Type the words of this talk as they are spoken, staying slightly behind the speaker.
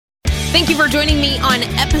Thank you for joining me on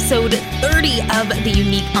episode 30 of the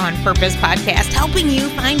Unique on Purpose podcast, helping you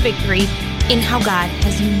find victory in how God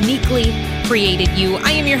has uniquely created you.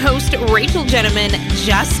 I am your host, Rachel Gentleman,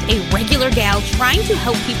 just a regular gal trying to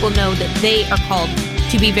help people know that they are called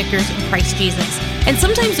to be victors in Christ Jesus. And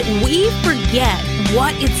sometimes we forget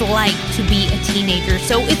what it's like to be a teenager,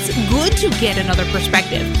 so it's good to get another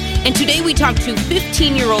perspective. And today we talk to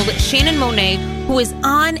 15-year-old Shannon Monet, who is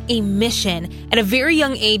on a mission. At a very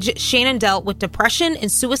young age, Shannon dealt with depression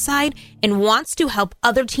and suicide and wants to help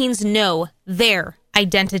other teens know their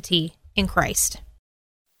identity in Christ.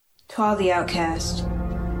 To all the outcast,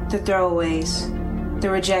 the throwaways,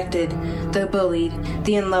 the rejected, the bullied,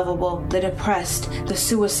 the unlovable, the depressed, the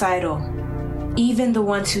suicidal, even the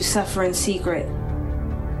ones who suffer in secret.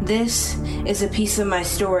 This is a piece of my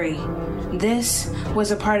story. This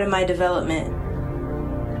was a part of my development.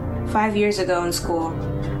 5 years ago in school,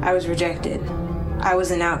 I was rejected. I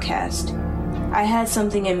was an outcast. I had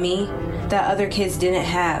something in me that other kids didn't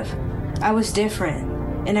have. I was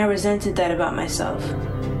different, and I resented that about myself.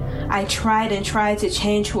 I tried and tried to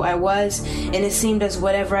change who I was, and it seemed as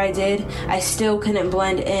whatever I did, I still couldn't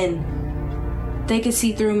blend in. They could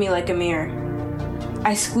see through me like a mirror.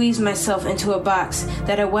 I squeezed myself into a box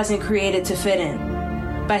that I wasn't created to fit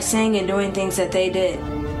in. By saying and doing things that they did,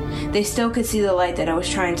 they still could see the light that I was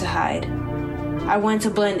trying to hide. I wanted to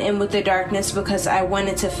blend in with the darkness because I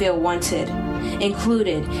wanted to feel wanted,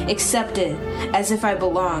 included, accepted, as if I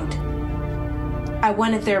belonged. I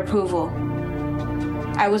wanted their approval.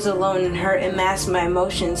 I was alone and hurt and masked my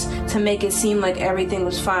emotions to make it seem like everything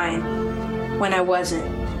was fine, when I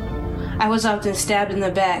wasn't. I was often stabbed in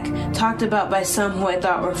the back, talked about by some who I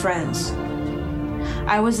thought were friends.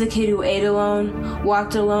 I was the kid who ate alone,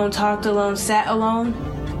 walked alone, talked alone, sat alone.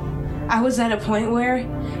 I was at a point where,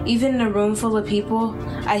 even in a room full of people,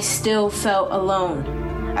 I still felt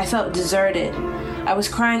alone. I felt deserted. I was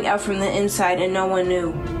crying out from the inside and no one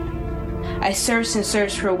knew. I searched and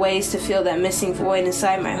searched for ways to fill that missing void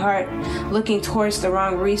inside my heart, looking towards the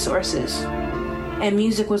wrong resources. And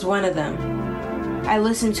music was one of them. I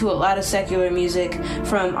listened to a lot of secular music,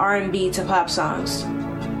 from R&B to pop songs.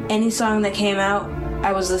 Any song that came out,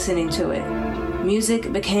 I was listening to it.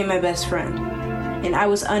 Music became my best friend, and I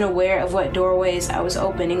was unaware of what doorways I was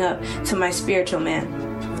opening up to my spiritual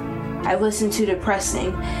man. I listened to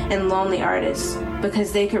depressing and lonely artists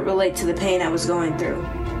because they could relate to the pain I was going through.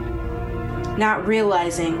 Not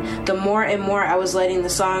realizing the more and more I was letting the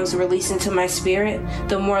songs release into my spirit,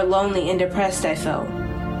 the more lonely and depressed I felt.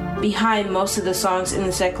 Behind most of the songs in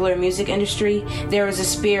the secular music industry, there is a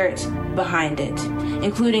spirit behind it,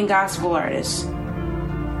 including gospel artists.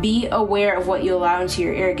 Be aware of what you allow into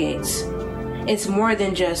your ear gates. It's more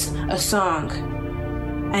than just a song.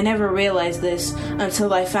 I never realized this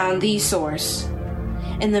until I found the source.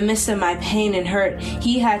 In the midst of my pain and hurt,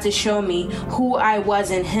 he had to show me who I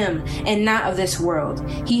was in him and not of this world.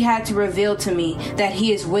 He had to reveal to me that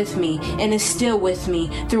he is with me and is still with me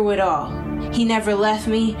through it all. He never left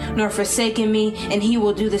me nor forsaken me, and he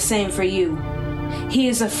will do the same for you. He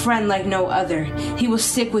is a friend like no other. He will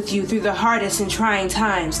stick with you through the hardest and trying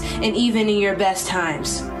times, and even in your best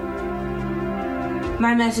times.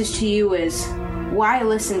 My message to you is, why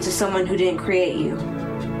listen to someone who didn't create you?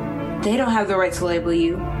 They don't have the right to label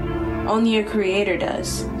you. Only your Creator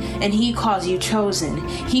does. And he calls you chosen.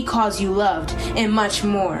 He calls you loved, and much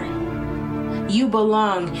more. You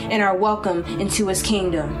belong and are welcome into his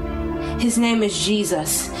kingdom. His name is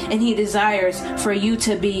Jesus, and he desires for you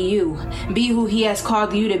to be you. Be who he has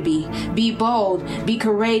called you to be. Be bold, be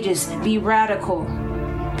courageous, be radical.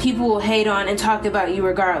 People will hate on and talk about you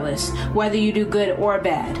regardless, whether you do good or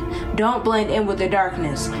bad. Don't blend in with the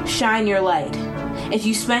darkness. Shine your light. If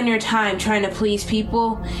you spend your time trying to please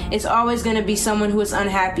people, it's always going to be someone who is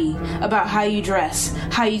unhappy about how you dress,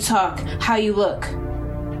 how you talk, how you look.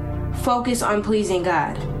 Focus on pleasing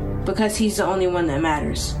God, because he's the only one that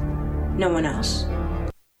matters. No one else.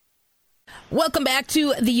 Welcome back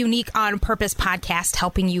to the Unique on Purpose podcast,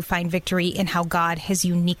 helping you find victory in how God has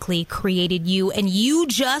uniquely created you. And you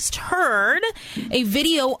just heard a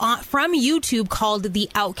video from YouTube called The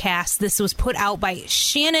Outcast. This was put out by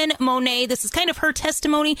Shannon Monet. This is kind of her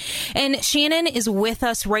testimony. And Shannon is with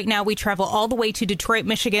us right now. We travel all the way to Detroit,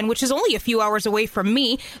 Michigan, which is only a few hours away from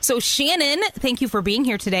me. So Shannon, thank you for being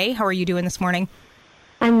here today. How are you doing this morning?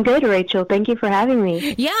 I'm good, Rachel. Thank you for having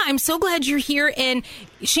me. Yeah, I'm so glad you're here. And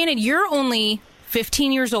Shannon, you're only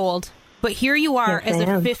 15 years old, but here you are as a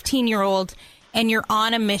 15-year-old and you're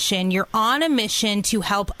on a mission. You're on a mission to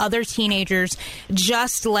help other teenagers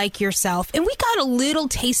just like yourself. And we got a little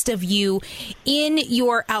taste of you in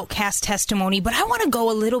your Outcast testimony, but I want to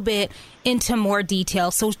go a little bit into more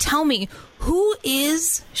detail. So tell me, who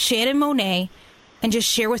is Shannon Monet? And just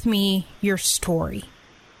share with me your story.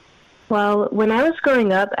 Well, when I was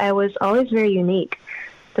growing up, I was always very unique.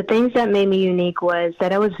 The things that made me unique was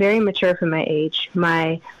that I was very mature for my age.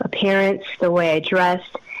 My appearance, the way I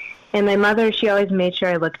dressed, and my mother, she always made sure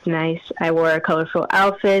I looked nice. I wore colorful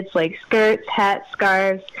outfits like skirts, hats,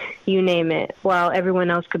 scarves, you name it, while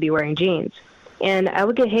everyone else could be wearing jeans. And I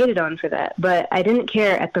would get hated on for that, but I didn't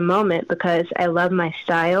care at the moment because I loved my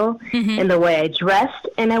style and the way I dressed,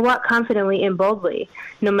 and I walked confidently and boldly,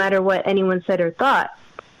 no matter what anyone said or thought,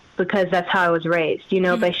 because that's how I was raised,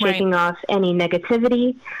 by shaking off any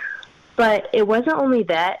negativity. But it wasn't only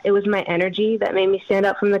that, it was my energy that made me stand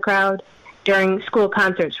out from the crowd. During school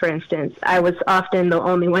concerts, for instance, I was often the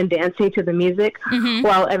only one dancing to the music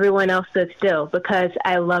while everyone else stood still because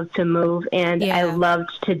I loved to move and I loved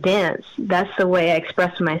to dance. That's the way I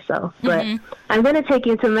expressed myself. But I'm going to take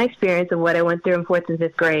you into my experience of what I went through in 4th and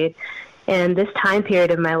 5th grade. And this time period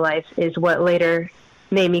of my life is what later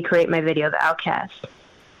made me create my video, The Outcast.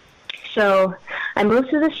 So I moved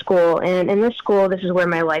to this school, and in this school, this is where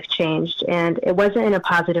my life changed, and it wasn't in a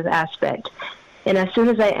positive aspect. And as soon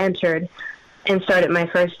as I entered and started my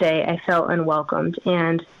first day, I felt unwelcomed.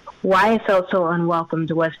 And why I felt so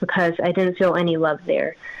unwelcomed was because I didn't feel any love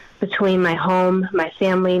there. Between my home, my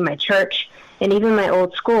family, my church, and even my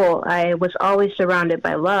old school, I was always surrounded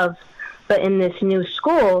by love. But in this new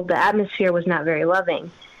school, the atmosphere was not very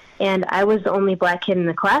loving. And I was the only black kid in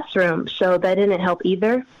the classroom, so that didn't help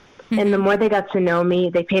either. And the more they got to know me,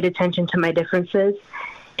 they paid attention to my differences,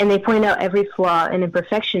 and they pointed out every flaw and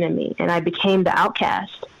imperfection in me, and I became the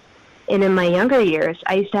outcast. And in my younger years,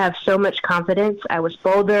 I used to have so much confidence. I was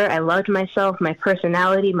bolder. I loved myself, my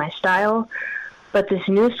personality, my style. But this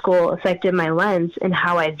new school affected my lens and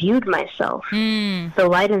how I viewed myself. The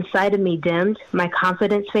light inside of me dimmed. My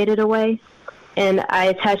confidence faded away. And I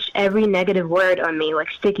attached every negative word on me like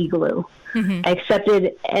sticky glue. I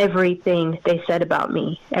accepted everything they said about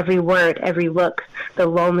me. Every word, every look, the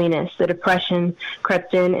loneliness, the depression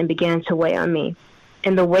crept in and began to weigh on me.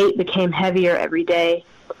 And the weight became heavier every day.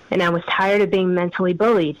 And I was tired of being mentally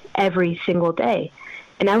bullied every single day.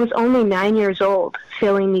 And I was only 9 years old,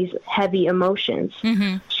 feeling these heavy emotions.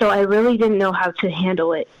 So I really didn't know how to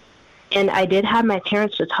handle it. And I did have my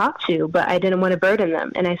parents to talk to, but I didn't want to burden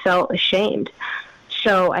them, and I felt ashamed.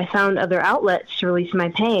 So I found other outlets to release my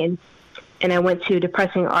pain, and I went to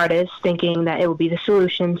depressing artists thinking that it would be the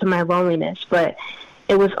solution to my loneliness, but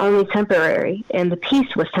it was only temporary, and the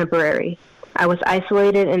peace was temporary. I was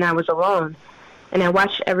isolated, and I was alone, and I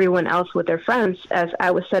watched everyone else with their friends as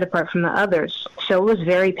I was set apart from the others. So it was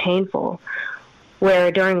very painful,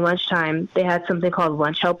 where during lunchtime, they had something called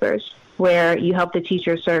lunch helpers, where you help the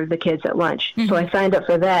teacher serve the kids at lunch. So I signed up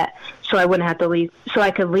for that so I wouldn't have to leave, so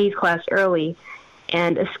I could leave class early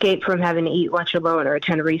and escape from having to eat lunch alone or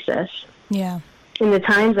attend recess. In the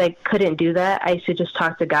times I couldn't do that, I used to just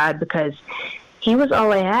talk to God because he was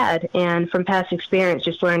all I had. And from past experience,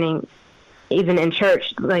 just learning, even in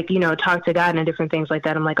church, talk to God and different things like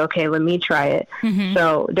that, I'm like, okay, let me try it.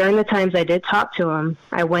 So during the times I did talk to him,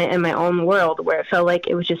 I went in my own world where it felt like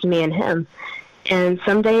it was just me and him. And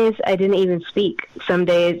some days I didn't even speak. Some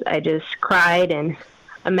days I just cried and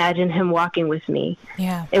imagined him walking with me.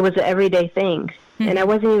 It was an everyday thing. And I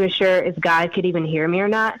wasn't even sure if God could even hear me or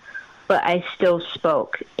not, but I still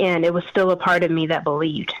spoke. And it was still a part of me that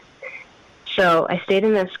believed. So I stayed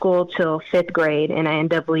in that school till 5th grade, and I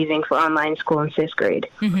ended up leaving for online school in 6th grade.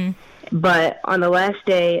 But on the last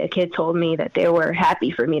day, a kid told me that they were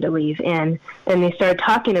happy for me to leave. And they started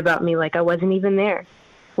talking about me like I wasn't even there,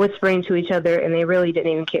 whispering to each other, and they really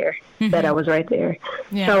didn't even care that I was right there.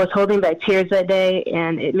 So I was holding back tears that day,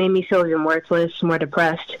 and it made me feel even worthless, more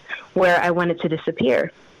depressed, where I wanted to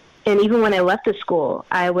disappear. And even when I left the school,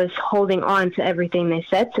 I was holding on to everything they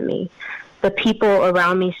said to me. The people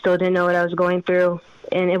around me still didn't know what I was going through,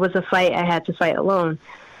 and it was a fight I had to fight alone.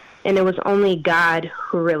 And it was only God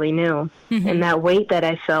who really knew. And that weight that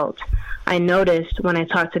I felt, I noticed when I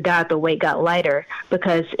talked to God, the weight got lighter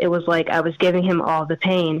because it was like I was giving him all the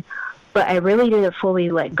pain, but I really didn't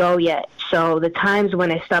fully let go yet. So the times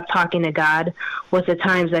when I stopped talking to God was the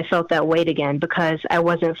times I felt that weight again because I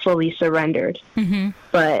wasn't fully surrendered.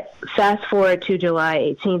 But fast forward to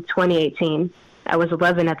July 18th, 2018, I was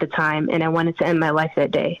 11 at the time, and I wanted to end my life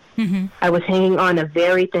that day. I was hanging on a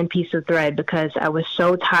very thin piece of thread because I was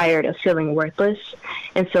so tired of feeling worthless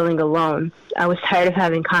and feeling alone. I was tired of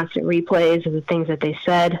having constant replays of the things that they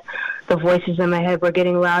said, The voices in my head were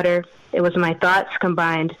getting louder. It was my thoughts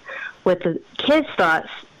combined with the kids' thoughts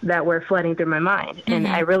that were flooding through my mind. And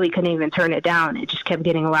I really couldn't even turn it down. It just kept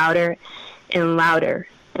getting louder and louder.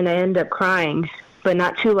 And I ended up crying, but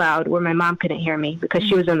not too loud where my mom couldn't hear me because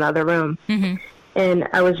she was in the other room. And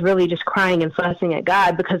I was really just crying and fussing at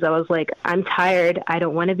God because I was like, I'm tired. I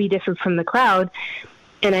don't want to be different from the crowd.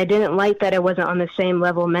 And I didn't like that I wasn't on the same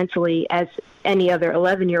level mentally as any other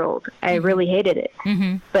 11-year-old. I really hated it.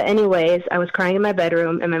 But anyways, I was crying in my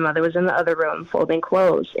bedroom, and my mother was in the other room folding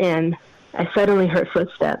clothes. And I suddenly heard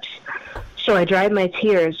footsteps. So I dried my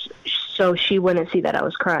tears so she wouldn't see that I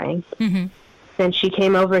was crying. Then she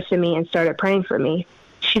came over to me and started praying for me.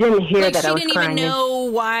 She didn't hear that I was crying. She didn't even know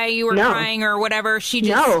why you were crying or whatever. She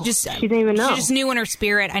just she didn't even know. She just knew in her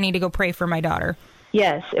spirit, I need to go pray for my daughter.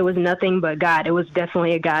 Yes, it was nothing but God. It was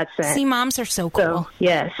definitely a God sent. See, moms are so cool. So,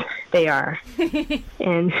 yes, they are.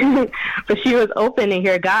 And but she was open to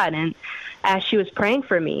hear God. And as she was praying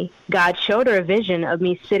for me, God showed her a vision of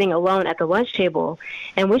me sitting alone at the lunch table.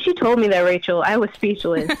 And when she told me that, Rachel, I was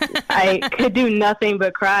speechless. I could do nothing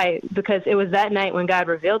but cry because it was that night when God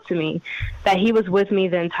revealed to me that he was with me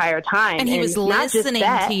the entire time. And he was listening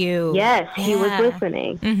to you. Yes, he was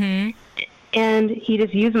listening. And he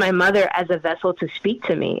just used my mother as a vessel to speak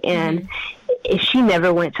to me. And if she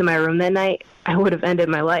never went to my room that night, I would have ended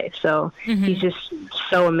my life. So he's just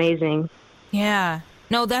so amazing. Yeah.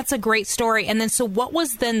 No, that's a great story. And then, so what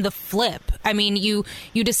was then the flip? I mean, you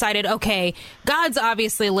decided, okay, God's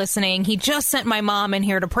obviously listening. He just sent my mom in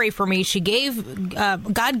here to pray for me.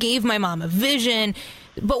 God gave my mom a vision.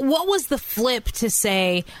 But what was the flip to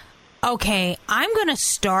say, okay, I'm going to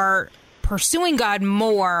start pursuing God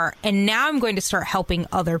more, and now I'm going to start helping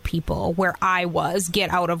other people where I was get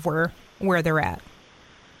out of where they're at?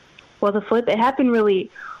 Well, the flip, it happened really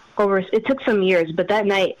it took some years, but that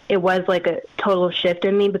night it was like a total shift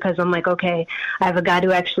in me because I'm like, okay, I have a God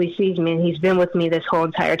who actually sees me, and he's been with me this whole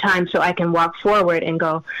entire time, so I can walk forward and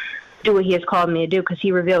go do what he has called me to do, because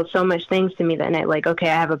he revealed so much things to me that night, like, okay,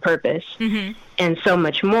 I have a purpose and so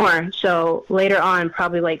much more. So later on,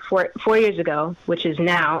 probably like 4 years ago, which is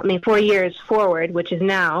now, 4 years forward, which is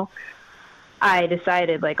now, I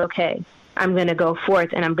decided, like, okay, I'm going to go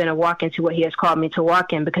forth and I'm going to walk into what he has called me to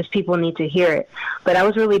walk in, because people need to hear it. But I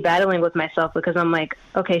was really battling with myself because I'm like,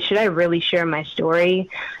 okay, should I really share my story?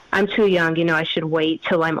 I'm too young, I should wait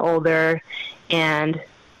till I'm older and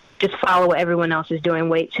just follow what everyone else is doing,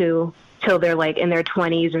 wait till they're like in their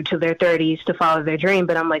 20s or to their 30s to follow their dream.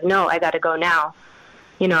 But I'm like, no, I got to go now.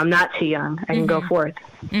 I'm not too young. I can go forth.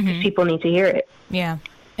 People need to hear it. Yeah.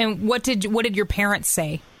 And what did your parents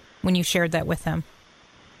say when you shared that with them?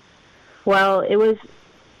 Well, it was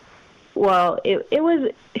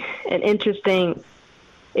an interesting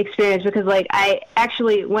experience because, like, I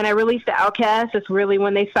actually, when I released the Outcast, that's really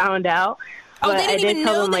when they found out. Oh, but they didn't even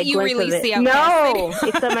know that you released the Outcast.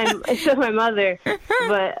 No, except my mother.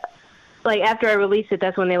 But, like, after I released it,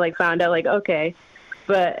 that's when they, like, found out, like, okay.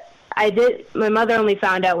 But my mother only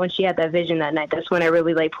found out when she had that vision that night. That's when I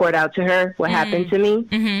really, like, poured out to her what happened to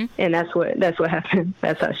me. And that's what happened.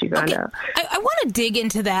 That's how she found out. I want to dig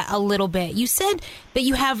into that a little bit. You said that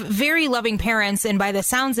you have very loving parents, and by the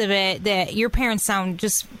sounds of it, that your parents sound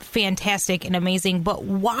just fantastic and amazing. But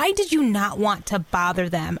why did you not want to bother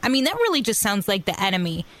them? I mean, that really just sounds like the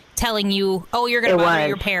enemy telling you, oh, you're going to bother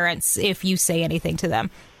your parents if you say anything to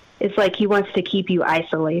them. It's like he wants to keep you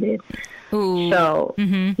isolated. Ooh. So,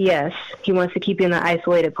 yes, he wants to keep you in an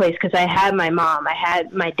isolated place, because I had my mom, I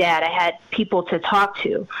had my dad, I had people to talk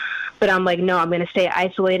to. But I'm like, no, I'm going to stay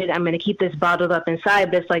isolated. I'm going to keep this bottled up inside.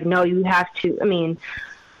 But it's like, no, you have to. I mean,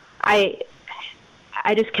 I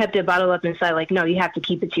just kept it bottled up inside. Like, no, you have to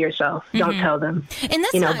keep it to yourself. Don't tell them. And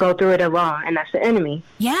that's go through it alone. And that's the enemy.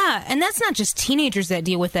 Yeah. And that's not just teenagers that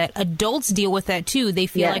deal with that. Adults deal with that too. They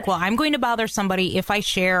feel like, well, I'm going to bother somebody if I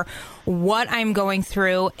share what I'm going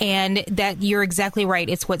through. And that you're exactly right.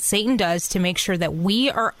 It's what Satan does to make sure that we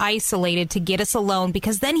are isolated, to get us alone,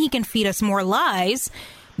 because then he can feed us more lies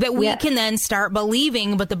that we can then start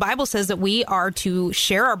believing. But the Bible says that we are to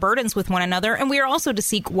share our burdens with one another, and we are also to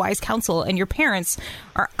seek wise counsel. And your parents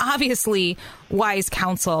are obviously wise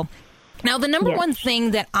counsel. Now, the number one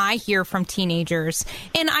thing that I hear from teenagers,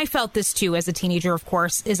 and I felt this too as a teenager, of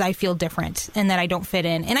course, is I feel different and that I don't fit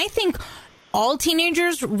in. And I think all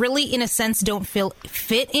teenagers really, in a sense, don't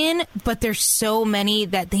fit in, but there's so many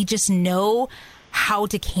that they just know how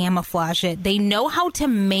to camouflage it. They know how to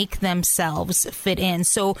make themselves fit in.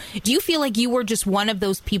 So do you feel like you were just one of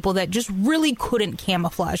those people that just really couldn't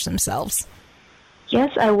camouflage themselves?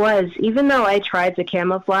 Yes, I was. Even though I tried to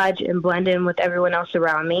camouflage and blend in with everyone else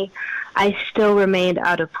around me, I still remained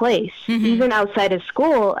out of place. Even outside of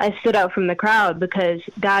school, I stood out from the crowd because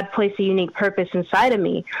God placed a unique purpose inside of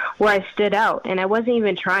me where I stood out, and I wasn't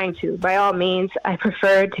even trying to. By all means, I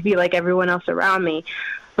preferred to be like everyone else around me,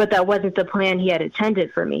 but that wasn't the plan he had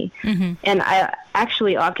intended for me. And I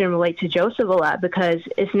actually often relate to Joseph a lot because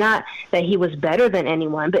it's not that he was better than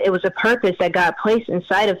anyone, but it was a purpose that God placed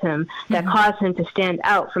inside of him that caused him to stand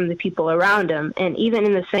out from the people around him. And even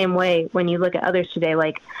in the same way, when you look at others today,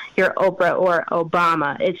 like your Oprah or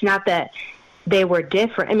Obama, it's not that they were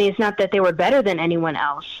different. I mean, it's not that they were better than anyone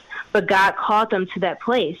else, but God called them to that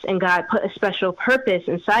place, and God put a special purpose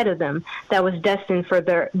inside of them that was destined for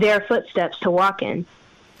their footsteps to walk in.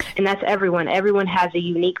 And that's everyone. Everyone has a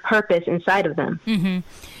unique purpose inside of them.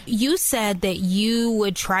 You said that you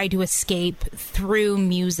would try to escape through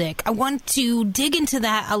music. I want to dig into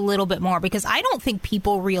that a little bit more because I don't think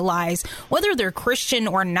people realize, whether they're Christian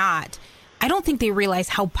or not, I don't think they realize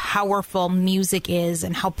how powerful music is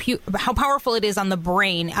and how powerful it is on the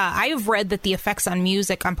brain. I have read that the effects on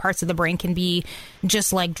music on parts of the brain can be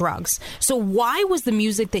just like drugs. So why was the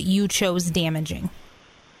music that you chose damaging?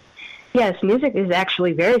 Yes, music is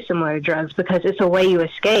actually very similar to drugs because it's a way you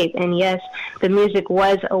escape. And yes, the music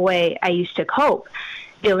was a way I used to cope,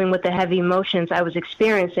 dealing with the heavy emotions I was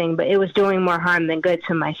experiencing, but it was doing more harm than good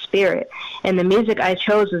to my spirit. And the music I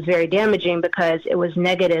chose was very damaging because it was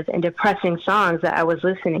negative and depressing songs that I was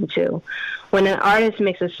listening to. When an artist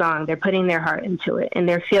makes a song, they're putting their heart into it and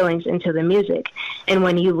their feelings into the music. And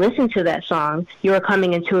when you listen to that song, you are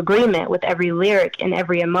coming into agreement with every lyric and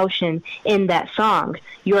every emotion in that song.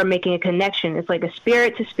 You are making a connection. It's like a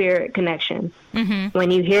spirit-to-spirit connection.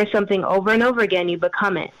 When you hear something over and over again, you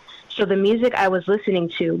become it. So the music I was listening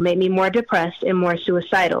to made me more depressed and more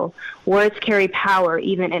suicidal. Words carry power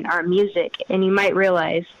even in our music. And you might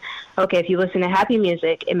realize, okay, if you listen to happy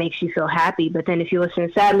music, it makes you feel happy. But then if you listen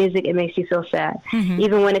to sad music, it makes you feel sad.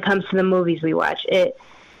 Even when it comes to the movies we watch, it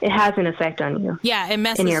has an effect on you. Yeah, it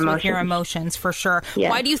messes with your emotions for sure. Yeah.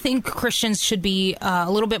 Why do you think Christians should be a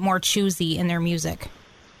little bit more choosy in their music?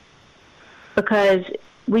 Because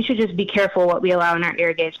we should just be careful what we allow in our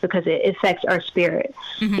ear gates because it affects our spirit.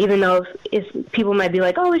 Even though if people might be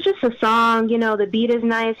like, oh, it's just a song, you know, the beat is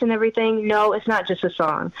nice and everything. No, it's not just a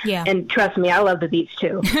song. Yeah. And trust me, I love the beats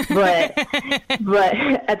too. But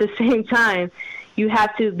at the same time, you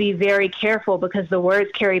have to be very careful because the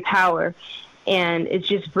words carry power. And it's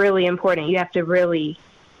just really important. You have to really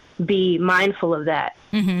be mindful of that.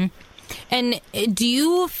 And do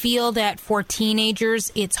you feel that for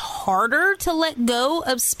teenagers, it's harder to let go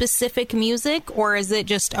of specific music, or is it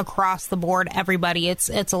just across the board, everybody? It's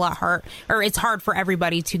a lot hard, or it's hard for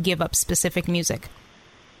everybody to give up specific music.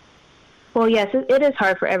 Well, yes, it is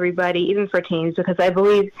hard for everybody, even for teens, because I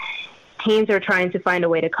believe teens are trying to find a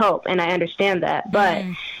way to cope, and I understand that. But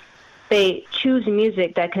they choose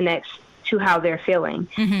music that connects to how they're feeling.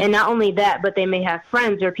 And not only that, but they may have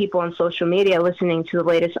friends or people on social media listening to the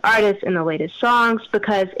latest artists and the latest songs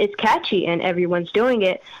because it's catchy and everyone's doing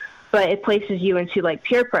it, but it places you into like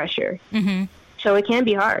peer pressure. So it can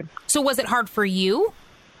be hard. So was it hard for you?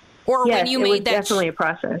 Or yes, when you made that definitely a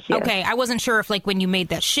process. Yes. Okay, I wasn't sure if like when you made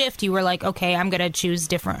that shift, you were like, okay, I'm going to choose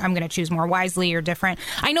different. I'm going to choose more wisely or different.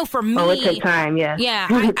 I know for me, it took time. Yeah,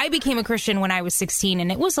 yeah. I became a Christian when I was 16,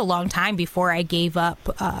 and it was a long time before I gave up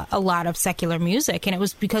a lot of secular music, and it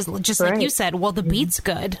was because just like you said, well, the beat's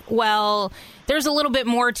good. Well, there's a little bit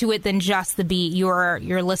more to it than just the beat.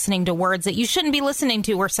 You're listening to words that you shouldn't be listening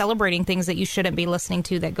to, or celebrating things that you shouldn't be listening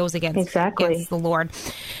to that goes against the Lord.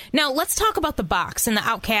 Now, let's talk about the box and the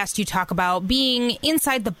outcast. You talk about being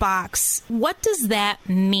inside the box. What does that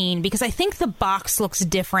mean? Because I think the box looks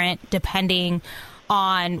different depending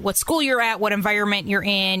on what school you're at, what environment you're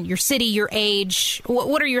in, your city, your age.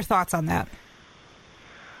 What are your thoughts on that?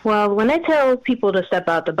 Well, when I tell people to step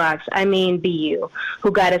out the box, I mean be you,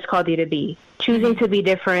 who God has called you to be. Choosing to be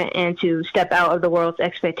different and to step out of the world's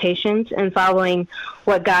expectations and following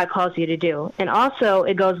what God calls you to do. And also,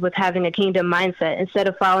 it goes with having a kingdom mindset instead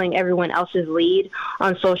of following everyone else's lead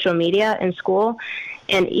on social media and school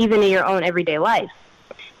and even in your own everyday life.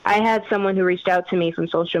 I had someone who reached out to me from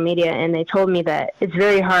social media, and they told me that it's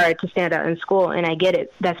very hard to stand out in school, and I get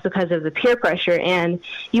it. That's because of the peer pressure, and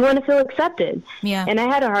you want to feel accepted. Yeah. And I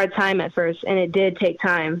had a hard time at first, and it did take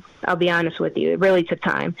time. I'll be honest with you. It really took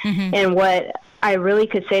time. And what I really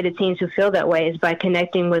could say to teens who feel that way is by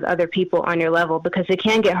connecting with other people on your level, because it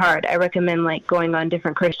can get hard. I recommend like going on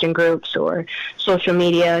different Christian groups or social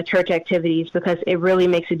media, church activities, because it really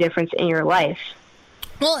makes a difference in your life.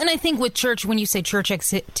 Well, and I think with church, when you say church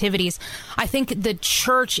activities, I think the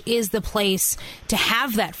church is the place to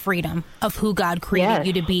have that freedom of who God created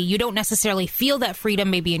you to be. You don't necessarily feel that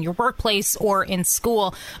freedom maybe in your workplace or in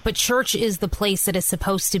school, but church is the place that is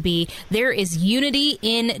supposed to be. There is unity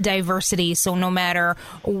in diversity. So no matter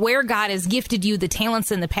where God has gifted you, the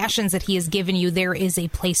talents and the passions that he has given you, there is a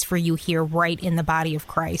place for you here right in the body of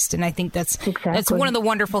Christ. And I think that's one of the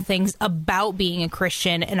wonderful things about being a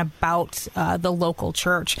Christian and about the local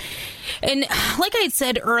church. And like I had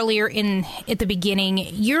said earlier at the beginning,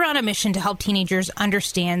 you're on a mission to help teenagers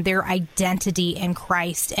understand their identity in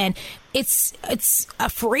Christ. And it's a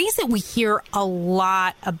phrase that we hear a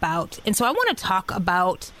lot about. And so I want to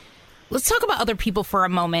let's talk about other people for a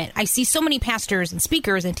moment. I see so many pastors and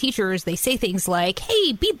speakers and teachers, they say things like,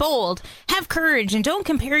 hey, be bold, have courage, and don't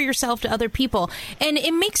compare yourself to other people. And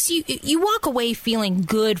it makes you walk away feeling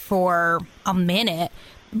good for a minute.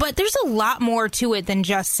 But there's a lot more to it than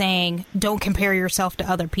just saying, don't compare yourself to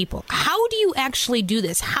other people. How do you actually do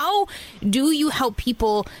this? How do you help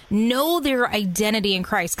people know their identity in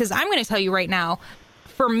Christ? Because I'm going to tell you right now,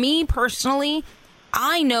 for me personally,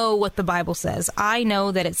 I know what the Bible says. I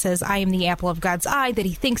know that it says I am the apple of God's eye, that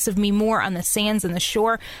he thinks of me more on the sands and the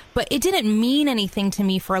shore. But it didn't mean anything to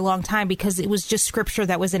me for a long time because it was just scripture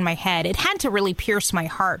that was in my head. It had to really pierce my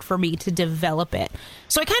heart for me to develop it.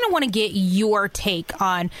 So I kind of want to get your take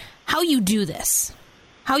on how you do this,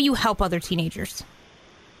 how you help other teenagers.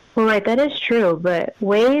 Well, right, that is true. But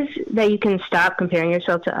ways that you can stop comparing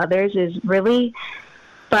yourself to others is really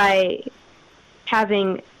by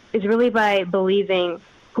believing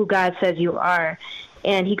who God says you are.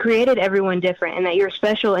 And he created everyone different and that you're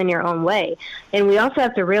special in your own way. And we also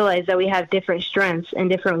have to realize that we have different strengths and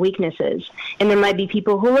different weaknesses. And there might be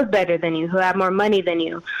people who look better than you, who have more money than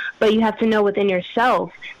you. But you have to know within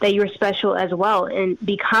yourself that you're special as well and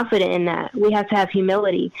be confident in that. We have to have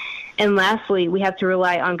humility. And lastly, we have to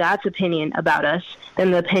rely on God's opinion about us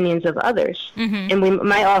than the opinions of others. Mm-hmm. And we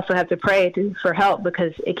might also have to pray for help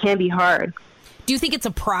because it can be hard. Do you think it's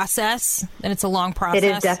a process and it's a long process?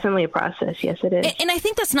 It is definitely a process. Yes, it is. And I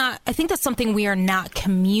think that's something we are not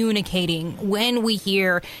communicating when we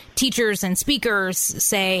hear teachers and speakers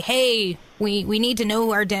say, hey, we need to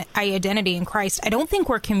know our identity in Christ. I don't think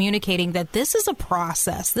we're communicating that this is a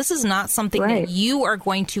process. This is not something that you are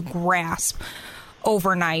going to grasp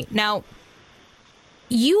overnight. Now,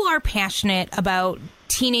 you are passionate about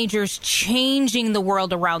teenagers changing the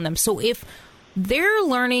world around them. So if they're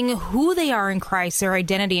learning who they are in Christ, their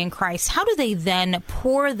identity in Christ, how do they then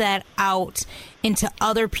pour that out into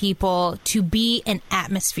other people to be an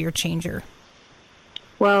atmosphere changer?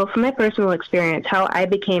 Well, from my personal experience, how I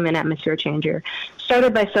became an atmosphere changer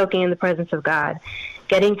started by soaking in the presence of God,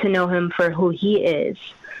 getting to know him for who he is.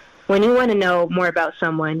 When you want to know more about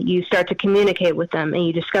someone, you start to communicate with them and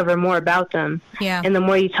you discover more about them. Yeah. And the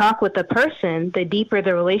more you talk with the person, the deeper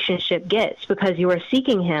the relationship gets because you are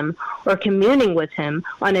seeking him or communing with him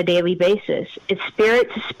on a daily basis. It's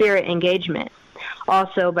spirit-to-spirit engagement.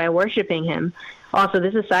 Also, by worshiping him. Also,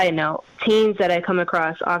 this is a side note, teens that I come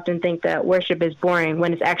across often think that worship is boring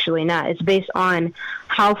when it's actually not. It's based on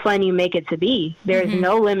how fun you make it to be. There is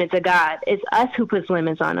no limit to God. It's us who puts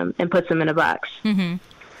limits on him and puts them in a box. Mm-hmm.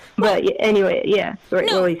 But anyway, yeah,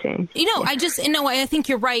 what were you saying? I think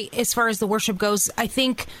you're right as far as the worship goes. I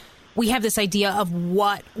think we have this idea of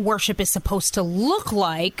what worship is supposed to look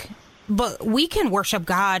like, but we can worship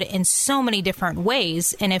God in so many different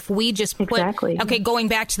ways. And if we just going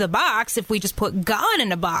back to the box, if we just put God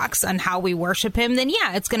in a box on how we worship him, then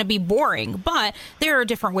yeah, it's going to be boring. But there are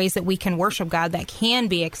different ways that we can worship God that can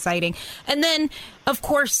be exciting. And then, of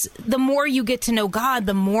course, the more you get to know God,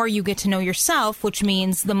 the more you get to know yourself, which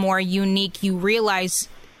means the more unique you realize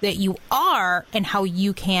that you are and how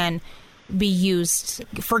you can be used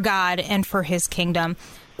for God and for his kingdom.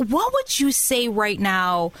 What would you say right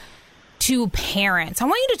now to parents? I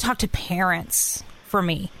want you to talk to parents for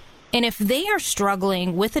me. And if they are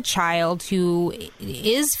struggling with a child who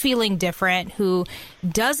is feeling different, who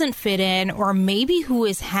doesn't fit in, or maybe who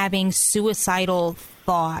is having suicidal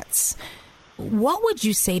thoughts, what would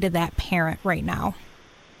you say to that parent right now?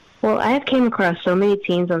 Well, I have came across so many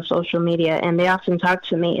teens on social media, and they often talk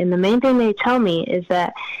to me. And the main thing they tell me is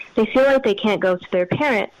that they feel like they can't go to their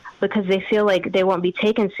parent because they feel like they won't be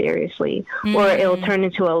taken seriously, or it'll turn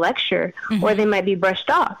into a lecture, or they might be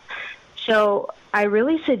brushed off. So I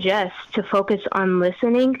really suggest to focus on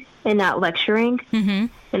listening and not lecturing,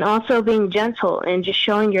 and also being gentle and just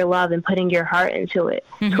showing your love and putting your heart into it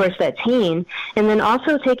towards that teen, and then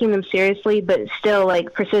also taking them seriously, but still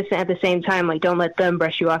like persistent at the same time. Like, don't let them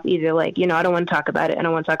brush you off either. Like, you know, I don't want to talk about it. I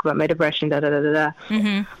don't want to talk about my depression,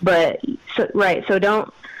 But so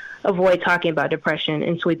don't avoid talking about depression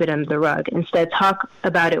and sweep it under the rug. Instead, talk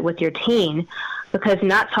about it with your teen, because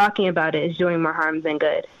not talking about it is doing more harm than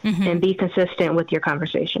good. And be consistent with your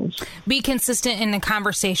conversations. Be consistent in the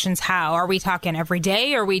conversations. How? Are we talking every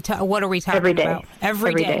day, or what are we talking every day. about?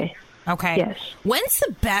 Every day. Okay. Yes. When's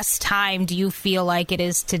the best time do you feel like it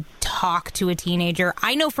is to talk to a teenager?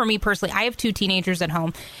 I know for me personally, I have 2 teenagers at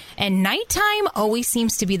home, and nighttime always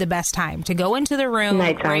seems to be the best time to go into the room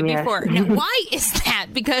nighttime, right before. Now, why is that?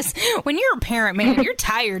 Because when you're a parent, man, you're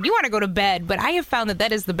tired. You want to go to bed, but I have found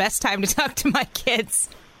that is the best time to talk to my kids.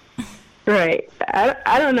 Right.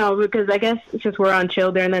 I don't know, because I guess since we're on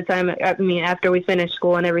chill during that time, I mean, after we finished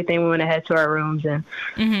school and everything, we went to head to our rooms and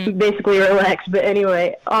basically relax. But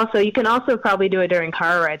anyway, also, you can also probably do it during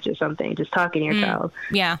car rides or something, just talking to your child.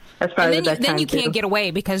 Yeah. That's probably the best time. Then you can't get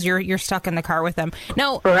away because you're stuck in the car with them.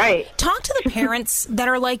 Now, talk to the parents that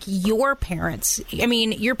are like your parents. I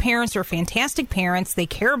mean, your parents are fantastic parents. They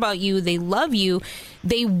care about you. They love you.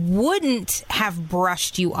 They wouldn't have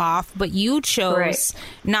brushed you off, but you chose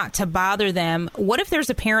not to bother them. What if there's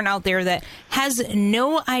a parent out there that has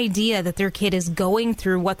no idea that their kid is going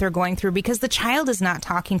through what they're going through because the child is not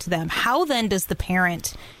talking to them? How then does the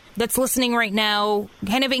parent that's listening right now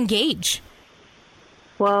kind of engage?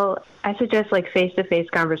 Well, I suggest like face-to-face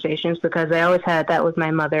conversations, because I always had that with my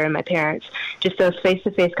mother and my parents. Just those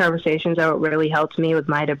face-to-face conversations are what really helped me with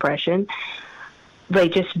my depression.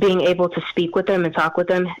 Like, just being able to speak with them and talk with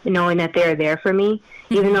them, knowing that they're there for me,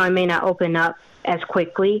 even though I may not open up as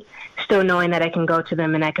quickly, still knowing that I can go to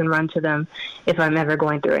them and I can run to them if I'm ever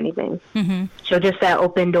going through anything. So just that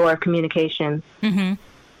open door of communication. Now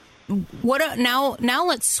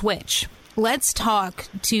let's switch. Let's talk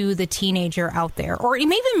to the teenager out there, or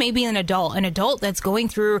even maybe an adult that's going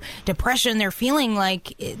through depression. They're feeling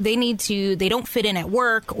like they don't fit in at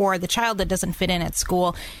work, or the child that doesn't fit in at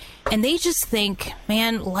school. And they just think,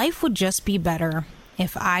 man, life would just be better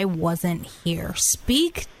if I wasn't here.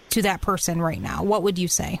 Speak to that person right now. What would you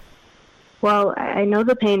say? Well, I know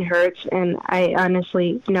the pain hurts, and I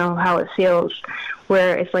honestly know how it feels,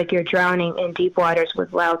 where it's like you're drowning in deep waters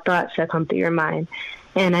with loud thoughts that come through your mind.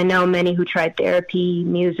 And I know many who tried therapy,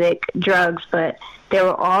 music, drugs, but they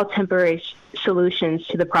were all temporary solutions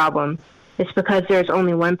to the problem. It's because there's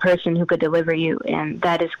only one person who could deliver you, and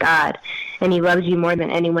that is God. And he loves you more than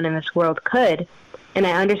anyone in this world could. And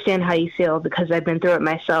I understand how you feel, because I've been through it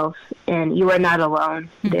myself, and you are not alone.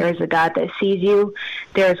 There is a God that sees you.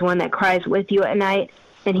 There is one that cries with you at night,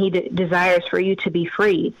 and he desires for you to be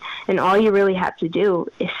freed. And all you really have to do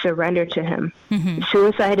is surrender to him.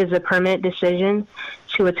 Suicide is a permanent decision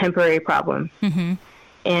to a temporary problem.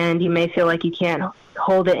 And you may feel like you can't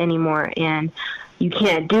hold it anymore, and you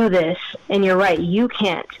can't do this. And you're right, you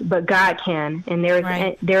can't, but God can. And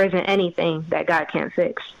there isn't anything that God can't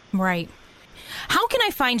fix. Right. How can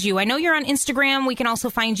I find you? I know you're on Instagram. We can also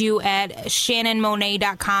find you at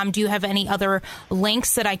shannonmonet.com. Do you have any other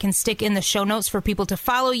links that I can stick in the show notes for people to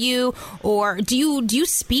follow you? Or do you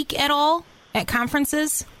speak at all at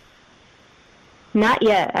conferences? Not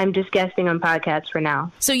yet. I'm just guesting on podcasts for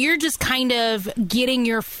now. So you're just kind of getting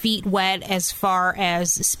your feet wet as far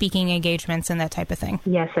as speaking engagements and that type of thing?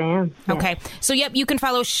 Yes, I am. Yes. Okay. So, you can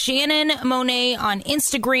follow Shannon Monet on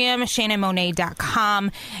Instagram,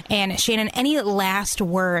 shannonmonet.com. And Shannon, any last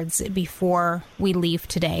words before we leave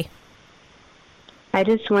today? I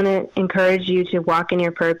just want to encourage you to walk in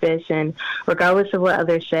your purpose, and regardless of what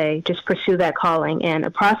others say, just pursue that calling. And a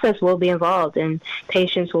process will be involved, and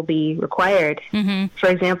patience will be required. For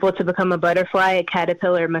example, to become a butterfly, a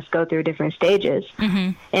caterpillar must go through different stages.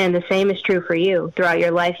 And the same is true for you. Throughout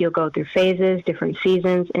your life, you'll go through phases, different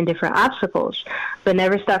seasons, and different obstacles. But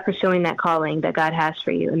never stop pursuing that calling that God has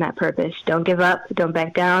for you and that purpose. Don't give up, don't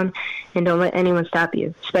back down, and don't let anyone stop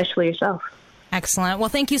you, especially yourself. Excellent. Well,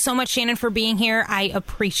 thank you so much, Shannon, for being here. I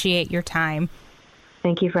appreciate your time.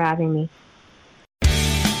 Thank you for having me.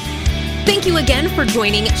 Thank you again for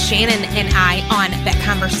joining Shannon and I on that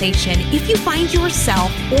conversation. If you find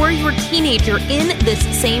yourself or your teenager in this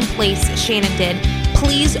same place Shannon did,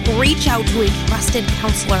 please reach out to a trusted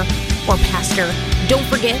counselor or pastor. Don't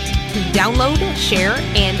forget to download, share,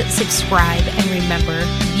 and subscribe. And remember,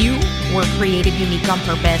 you were created unique on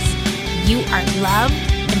purpose. You are loved,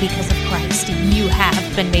 and because of Christ, you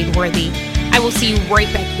have been made worthy. I will see you right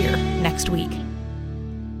back here next week.